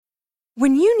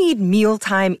When you need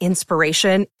mealtime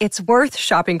inspiration, it's worth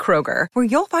shopping Kroger, where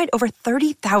you'll find over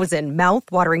 30,000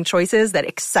 mouth-watering choices that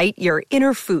excite your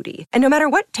inner foodie. And no matter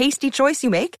what tasty choice you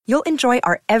make, you'll enjoy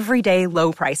our everyday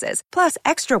low prices, plus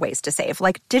extra ways to save,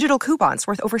 like digital coupons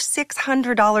worth over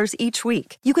 $600 each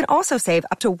week. You can also save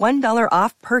up to $1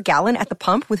 off per gallon at the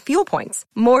pump with fuel points.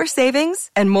 More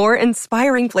savings and more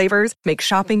inspiring flavors make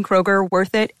shopping Kroger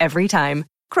worth it every time.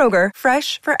 Kroger,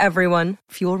 fresh for everyone.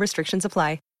 Fuel restrictions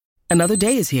apply. Another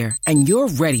day is here, and you're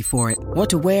ready for it. What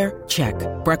to wear? Check.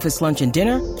 Breakfast, lunch, and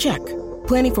dinner? Check.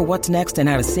 Planning for what's next and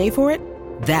how to save for it?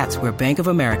 That's where Bank of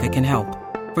America can help.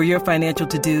 For your financial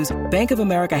to-dos, Bank of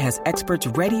America has experts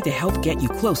ready to help get you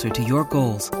closer to your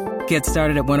goals. Get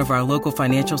started at one of our local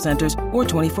financial centers or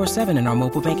 24/7 in our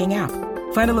mobile banking app.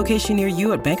 Find a location near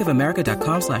you at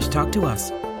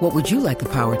bankofamerica.com/talktous. What would you like the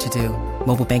power to do?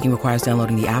 Mobile banking requires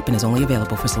downloading the app and is only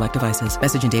available for select devices.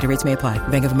 Message and data rates may apply.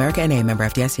 Bank of America N.A., member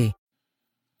FDIC.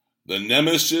 The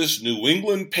nemesis New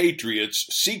England Patriots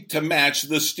seek to match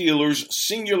the Steelers'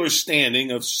 singular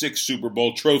standing of 6 Super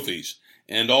Bowl trophies,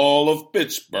 and all of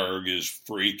Pittsburgh is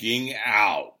freaking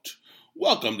out.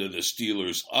 Welcome to the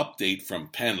Steelers update from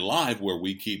PennLive, where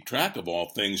we keep track of all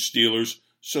things Steelers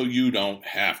so you don't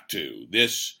have to.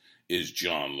 This is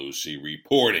John Lucy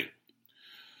reporting.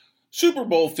 Super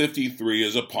Bowl 53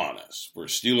 is upon us. For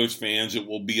Steelers fans, it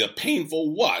will be a painful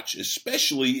watch,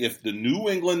 especially if the New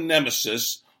England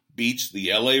nemesis beats the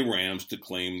LA Rams to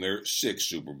claim their 6th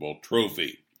Super Bowl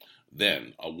trophy.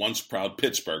 Then, a once proud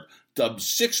Pittsburgh, dubbed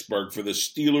Sixburgh for the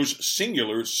Steelers'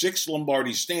 singular 6th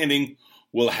Lombardi standing,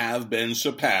 will have been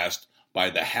surpassed by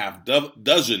the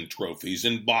half-dozen trophies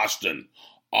in Boston,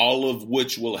 all of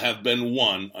which will have been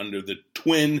won under the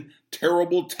twin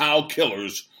terrible towel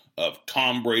killers of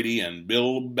Tom Brady and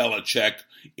Bill Belichick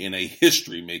in a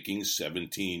history-making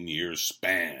 17-year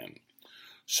span.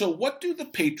 So what do the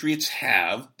Patriots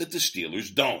have that the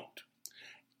Steelers don't?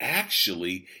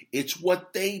 Actually, it's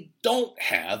what they don't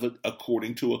have,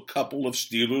 according to a couple of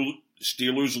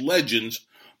Steelers legends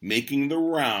making the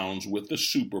rounds with the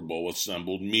Super Bowl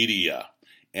assembled media.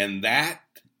 And that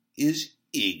is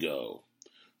ego.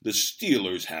 The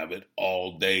Steelers have it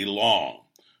all day long.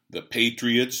 The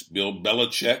Patriots, Bill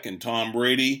Belichick and Tom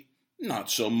Brady,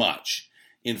 not so much.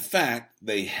 In fact,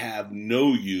 they have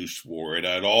no use for it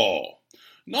at all.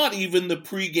 Not even the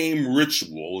pregame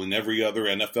ritual in every other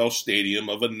NFL stadium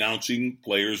of announcing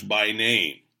players by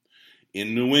name.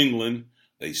 In New England,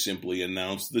 they simply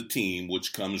announce the team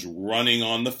which comes running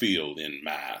on the field en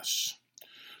masse.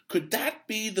 Could that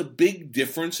be the big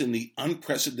difference in the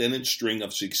unprecedented string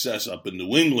of success up in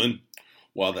New England,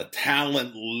 while the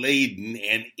talent-laden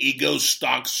and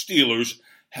ego-stocked Steelers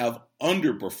have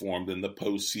underperformed in the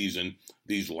postseason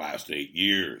these last 8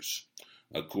 years?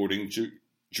 According to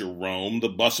Jerome the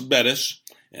Bus Bettis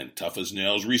and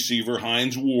tough-as-nails receiver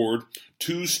Hines Ward,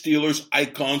 2 Steelers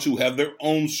icons who have their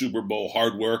own Super Bowl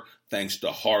hardware thanks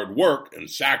to hard work and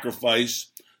sacrifice,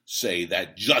 say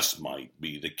that just might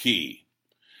be the key.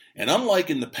 And unlike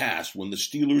in the past, when the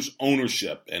Steelers'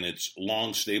 ownership and its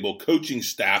long, stable coaching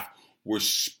staff were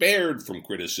spared from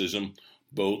criticism,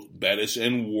 both Bettis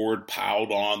and Ward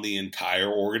piled on the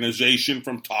entire organization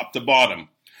from top to bottom,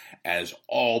 as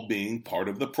all being part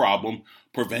of the problem,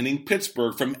 preventing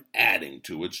Pittsburgh from adding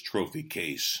to its trophy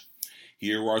case.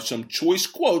 Here are some choice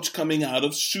quotes coming out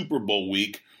of Super Bowl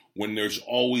week, when there's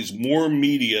always more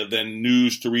media than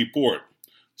news to report.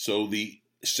 So the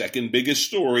second biggest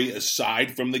story,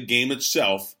 aside from the game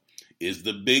itself, is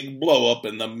the big blow-up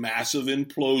and the massive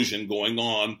implosion going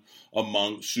on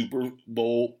among Super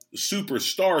Bowl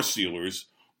superstar Steelers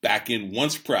back in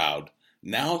once proud,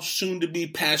 now soon to be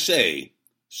passé,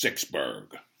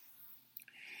 Sixburgh.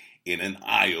 In an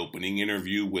eye-opening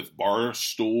interview with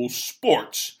Barstool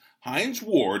Sports, Hines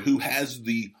Ward, who has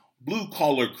the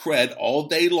blue-collar cred all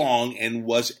day long and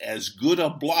was as good a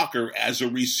blocker as a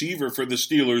receiver for the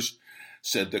Steelers,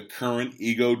 said the current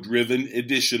ego-driven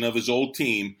edition of his old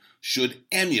team should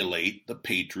emulate the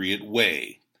Patriot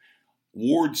way.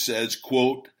 Ward says,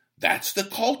 quote, "That's the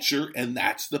culture and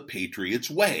that's the Patriots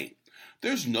way.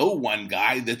 There's no one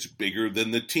guy that's bigger than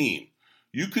the team.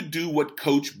 You could do what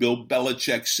Coach Bill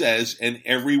Belichick says and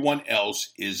everyone else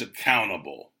is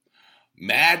accountable.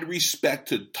 Mad respect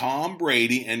to Tom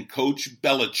Brady and Coach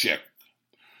Belichick.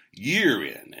 Year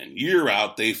in and year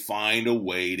out, they find a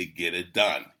way to get it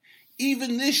done.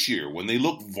 Even this year, when they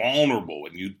look vulnerable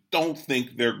and you don't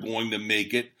think they're going to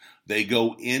make it, they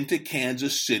go into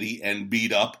Kansas City and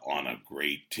beat up on a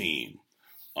great team."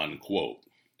 Unquote.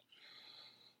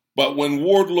 But when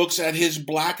Ward looks at his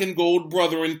black and gold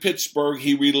brother in Pittsburgh,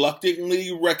 he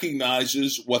reluctantly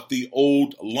recognizes what the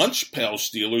old lunch pail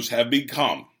Steelers have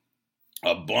become.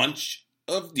 A bunch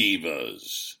of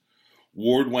divas.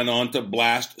 Ward went on to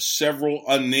blast several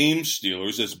unnamed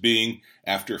Steelers as being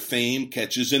after fame,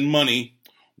 catches, and money,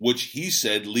 which he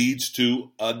said leads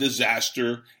to a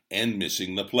disaster and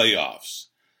missing the playoffs.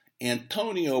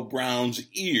 Antonio Brown's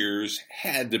ears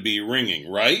had to be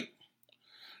ringing, right?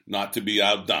 Not to be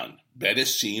outdone,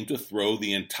 Bettis seemed to throw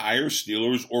the entire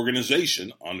Steelers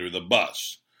organization under the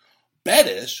bus.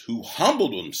 Bettis, who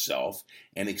humbled himself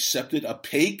and accepted a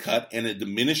pay cut and a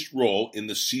diminished role in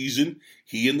the season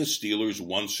he and the Steelers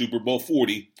won Super Bowl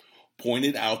 40,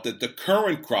 pointed out that the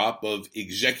current crop of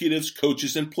executives,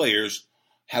 coaches, and players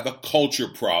have a culture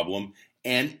problem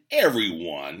and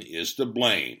everyone is to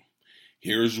blame.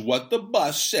 Here's what the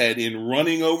bus said in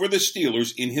running over the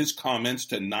Steelers in his comments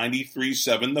to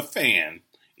 93.7 The Fan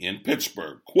in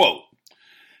Pittsburgh. Quote,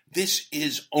 "This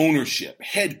is ownership,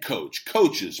 head coach,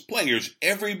 coaches, players.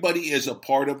 Everybody is a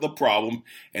part of the problem,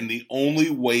 and the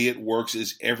only way it works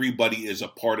is everybody is a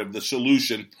part of the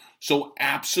solution. So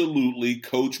absolutely,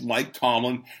 Coach Mike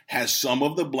Tomlin has some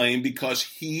of the blame because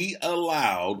he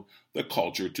allowed the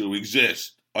culture to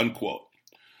exist." Unquote.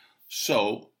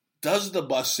 So, does the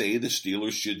bus say the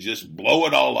Steelers should just blow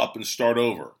it all up and start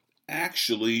over?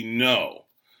 Actually, no.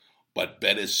 But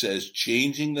Bettis says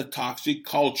changing the toxic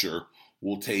culture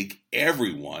will take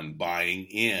everyone buying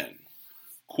in.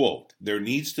 Quote, "There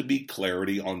needs to be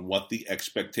clarity on what the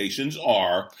expectations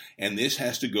are, and this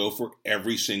has to go for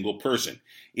every single person.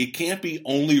 It can't be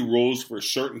only rules for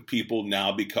certain people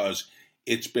now because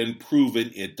it's been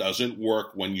proven it doesn't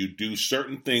work when you do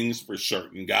certain things for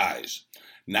certain guys.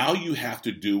 Now you have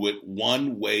to do it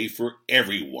one way for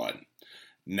everyone.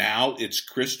 Now it's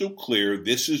crystal clear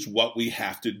this is what we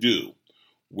have to do.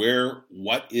 Where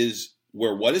what is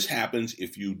happens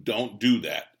if you don't do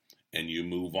that and you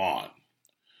move on."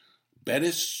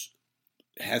 Bettis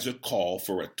has a call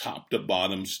for a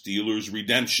top-to-bottom Steelers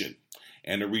redemption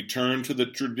and a return to the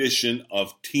tradition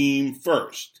of team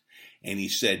first. And he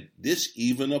said this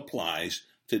even applies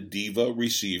to diva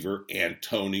receiver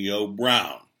Antonio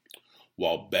Brown.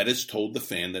 While Bettis told the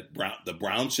Fan that the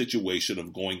Brown situation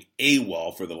of going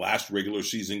AWOL for the last regular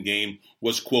season game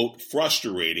was, quote,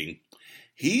 "frustrating,"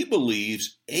 he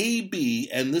believes AB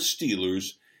and the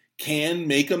Steelers can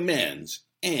make amends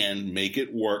and make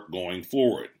it work going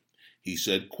forward. He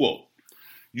said, quote,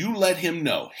 "You let him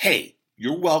know, hey,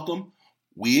 you're welcome.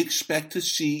 We expect to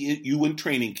see you in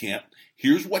training camp.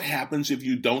 Here's what happens if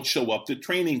you don't show up to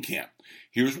training camp.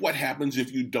 Here's what happens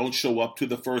if you don't show up to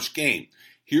the first game.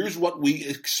 Here's what we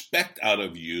expect out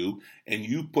of you," and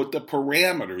you put the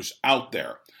parameters out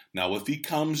there. Now, if he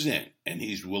comes in and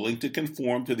he's willing to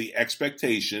conform to the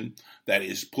expectation that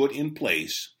is put in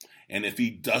place, and if he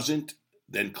doesn't,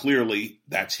 then clearly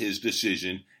that's his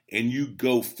decision, and you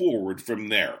go forward from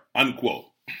there,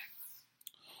 unquote.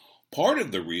 Part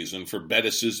of the reason for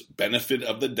Bettis' benefit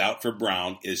of the doubt for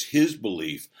Brown is his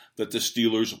belief that the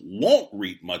Steelers won't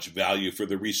reap much value for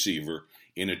the receiver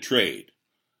in a trade.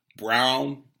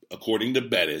 Brown, according to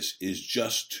Bettis, is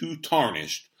just too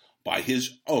tarnished by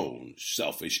his own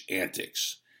selfish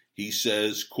antics. He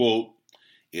says, quote,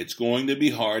 "It's going to be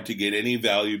hard to get any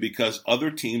value because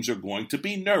other teams are going to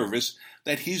be nervous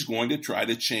that he's going to try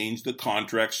to change the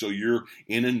contract so you're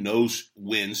in a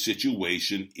no-win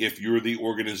situation if you're the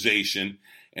organization,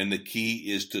 and the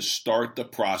key is to start the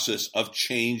process of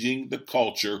changing the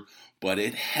culture, but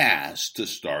it has to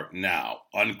start now,"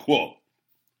 unquote.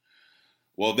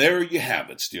 Well, there you have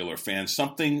it, Steeler fans,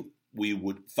 something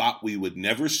thought we would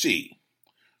never see.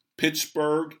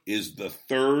 Pittsburgh is the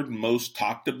third most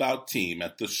talked about team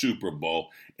at the Super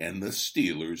Bowl, and the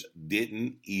Steelers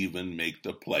didn't even make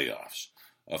the playoffs.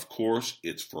 Of course,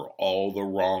 it's for all the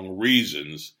wrong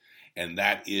reasons, and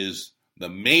that is the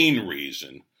main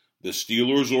reason the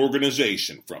Steelers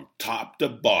organization from top to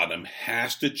bottom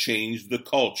has to change the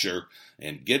culture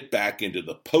and get back into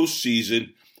the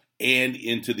postseason and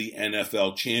into the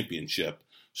NFL championship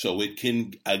so it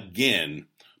can again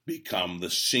become the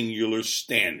singular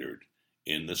standard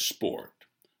in the sport.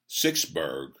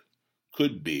 Sixburg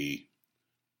could be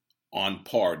on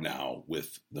par now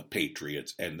with the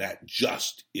Patriots, and that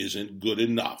just isn't good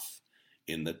enough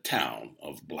in the town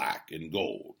of black and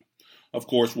gold. Of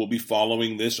course, we'll be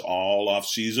following this all off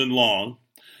season long,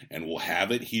 and we'll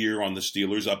have it here on the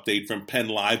Steelers Update from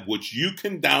PennLive, which you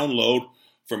can download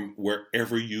from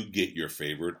wherever you get your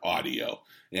favorite audio.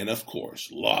 And of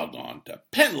course, log on to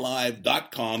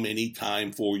PennLive.com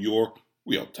anytime for your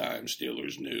real-time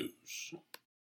Steelers news.